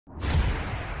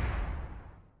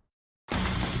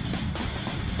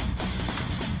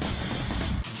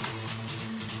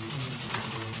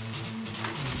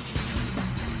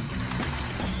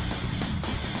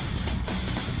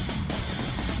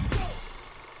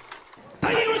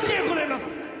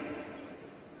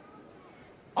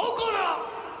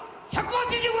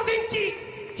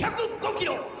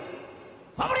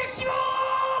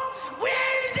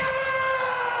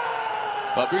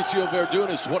Fabrício Werdum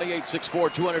is 28,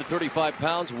 6'4", 235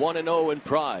 pounds, 1-0 in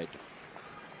Pride.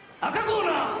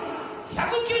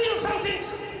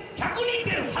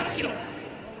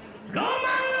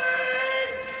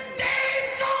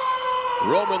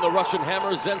 Roman, the Russian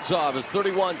Hammer, Zentsov is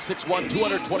 31, 6'1",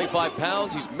 225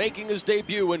 pounds. He's making his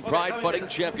debut in Pride Fighting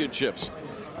Championships.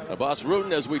 Now, Boss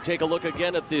Werdum, as we take a look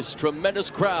again at this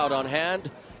tremendous crowd on hand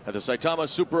at the Saitama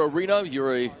Super Arena,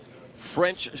 you're a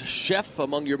French chef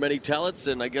among your many talents,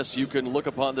 and I guess you can look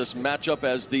upon this matchup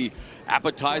as the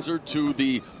appetizer to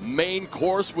the main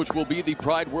course, which will be the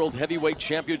Pride World Heavyweight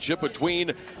Championship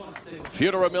between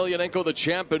Fyodor Emelianenko, the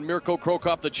champ, and Mirko Cro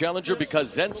Cop, the challenger,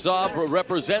 because Zentsov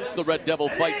represents the Red Devil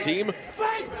fight team.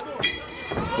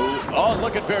 Oh,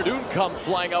 look at Werdum come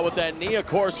flying out with that knee. Of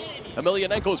course,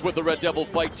 Emelianenko's with the Red Devil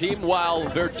fight team, while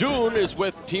Werdum is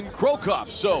with Team Cro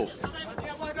Cop. So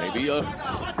maybe a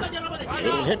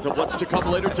little hint of what's to come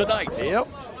later tonight. Yep.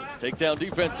 Takedown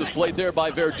defense displayed there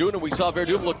by Werdum, and we saw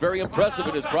Werdum look very impressive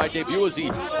in his Pride debut as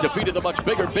he defeated the much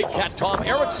bigger Big Cat Tom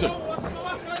Erickson.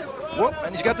 Whoop,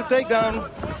 and he's got the takedown.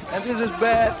 And this is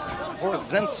bad for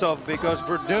Zentsov because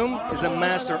Werdum is a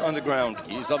master on the ground.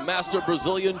 He's a master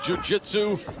Brazilian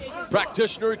Jiu-Jitsu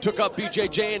practitioner. He took up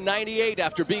BJJ in '98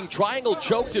 after being triangle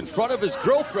choked in front of his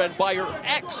girlfriend by her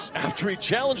ex after he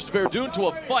challenged Werdum to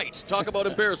a fight. Talk about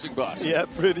embarrassing, boss. Yeah,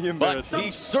 pretty embarrassing. But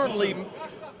he certainly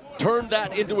turned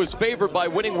that into his favor by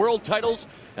winning world titles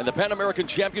and the Pan American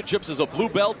Championships as a blue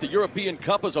belt, the European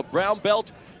Cup as a brown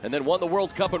belt, and then won the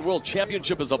World Cup and World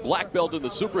Championship as a black belt in the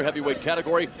super heavyweight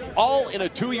category, all in a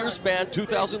 2-year span,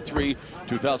 2003,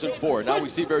 2004. Now we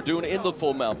see Werdum in the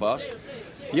full mount, boss.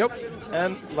 Yep,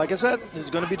 and like I said, it's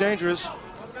going to be dangerous.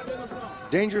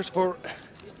 Dangerous for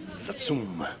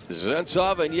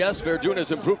Zentsov, and yes, Werdum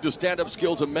has improved his stand-up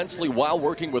skills immensely while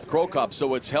working with Cro Cop,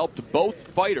 so it's helped both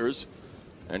fighters.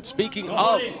 And speaking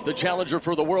of the challenger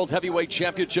for the World Heavyweight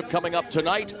Championship coming up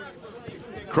tonight,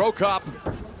 Cro Cop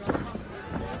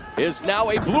is now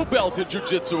a blue belt in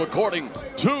Jiu-Jitsu according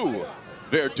to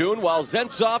Werdum, while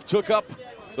Zentsov took up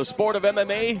the sport of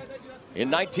MMA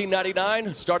in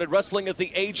 1999, started wrestling at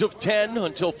the age of 10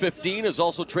 until 15, is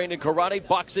also trained in karate,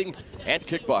 boxing, and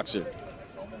kickboxing.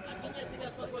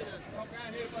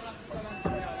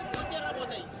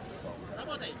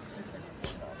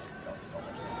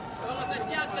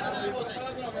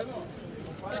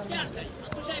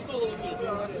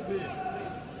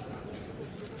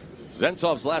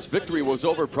 Zentsov's last victory was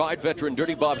over Pride veteran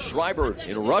Dirty Bob Schreiber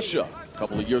in Russia a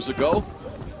couple of years ago.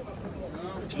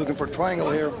 He's looking for a triangle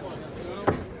here.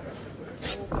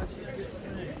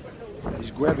 He's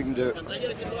grabbing the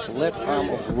left arm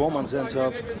of Roman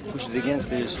Zentsov, pushes it against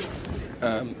his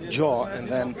jaw, and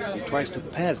then he tries to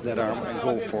pass that arm and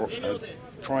go for a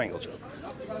triangle jump.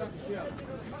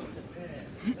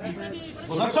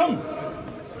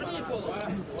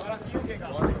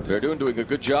 Werdum doing a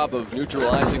good job of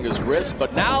neutralizing his wrist,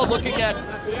 but now looking at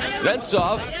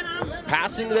Zentsov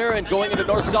passing there and going into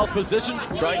north-south position,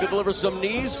 trying to deliver some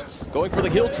knees. Going for the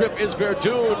heel trip is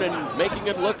Werdum and making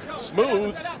it look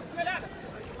smooth.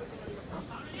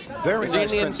 Very Is he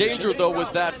nice in danger though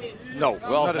with that? No,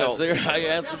 well, not at all. There, I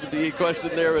answered the question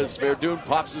there as Werdum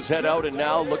pops his head out and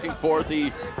now looking for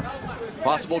the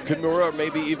possible Kimura, or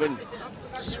maybe even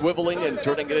swiveling and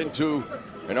turning it into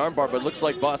an armbar, but it looks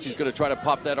like boss, he's going to try to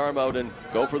pop that arm out and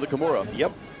go for the Kimura.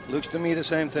 Yep, looks to me the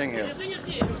same thing here.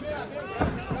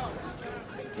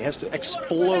 He has to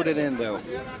explode it in though.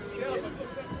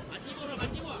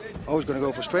 Oh, he's going to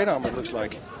go for straight arm, it looks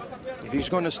like. If he's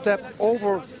going to step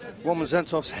over Roman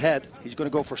Zentsov's head, he's going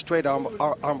to go for straight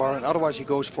armbar, and otherwise he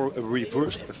goes for a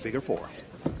reversed figure four.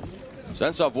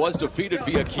 Zentsov was defeated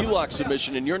via key lock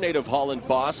submission in your native Holland,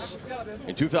 boss,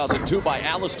 in 2002 by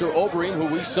Alistair Overeem, who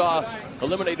we saw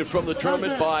eliminated from the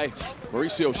tournament by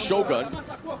Mauricio Shogun.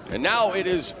 And now it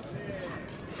is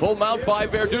full mount by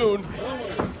Werdum.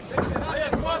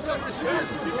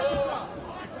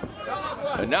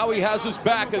 And now he has his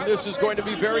back, and this is going to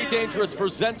be very dangerous for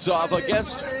Zentsov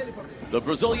against the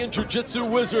Brazilian Jiu-Jitsu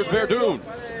wizard Werdum.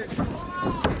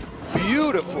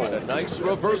 Beautiful. A nice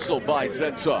reversal by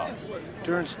Zentsov.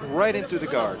 Turns right into the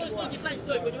guard.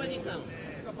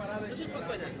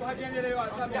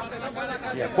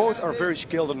 Yeah, both are very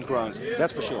skilled on the ground,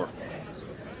 that's for sure.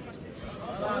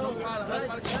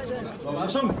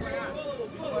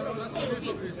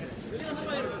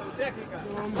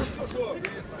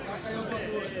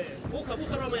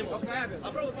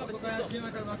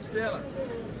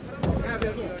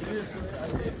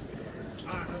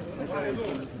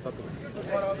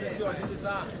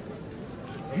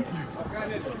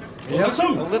 Yep,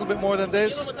 a little bit more than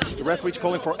this. The referee's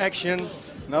calling for action.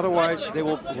 Otherwise, they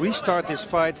will restart this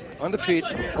fight on the feet.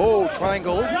 Oh,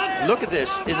 triangle. Look at this.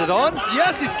 Is it on?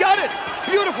 Yes, he's got it.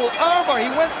 Beautiful armbar. He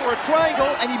went for a triangle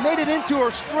and he made it into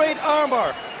a straight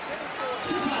armbar.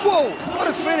 Whoa, what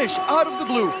a finish out of the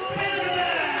blue.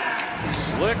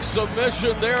 Slick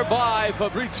submission there by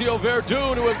Fabrício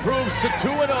Werdum, who improves to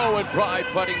 2-0 in Pride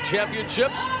Fighting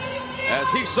Championships as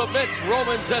he submits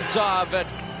Roman Zentsov at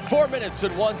 4 minutes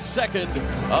and 1 second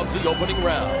of the opening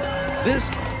round. This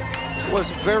was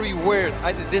very weird.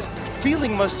 This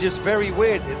feeling was just very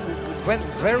weird. It went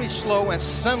very slow and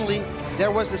suddenly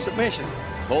there was the submission.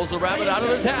 Pulls the rabbit out of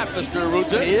his hat, Mr.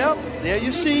 Rutten. Yep, there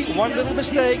you see, one little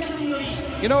mistake.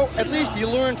 You know, at least he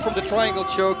learned from the triangle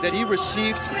choke that he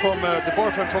received from the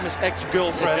boyfriend from his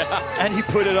ex-girlfriend, and he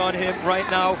put it on him right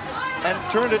now and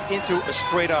turned it into a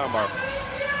straight armbar.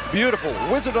 Beautiful,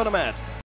 wizard on the mat.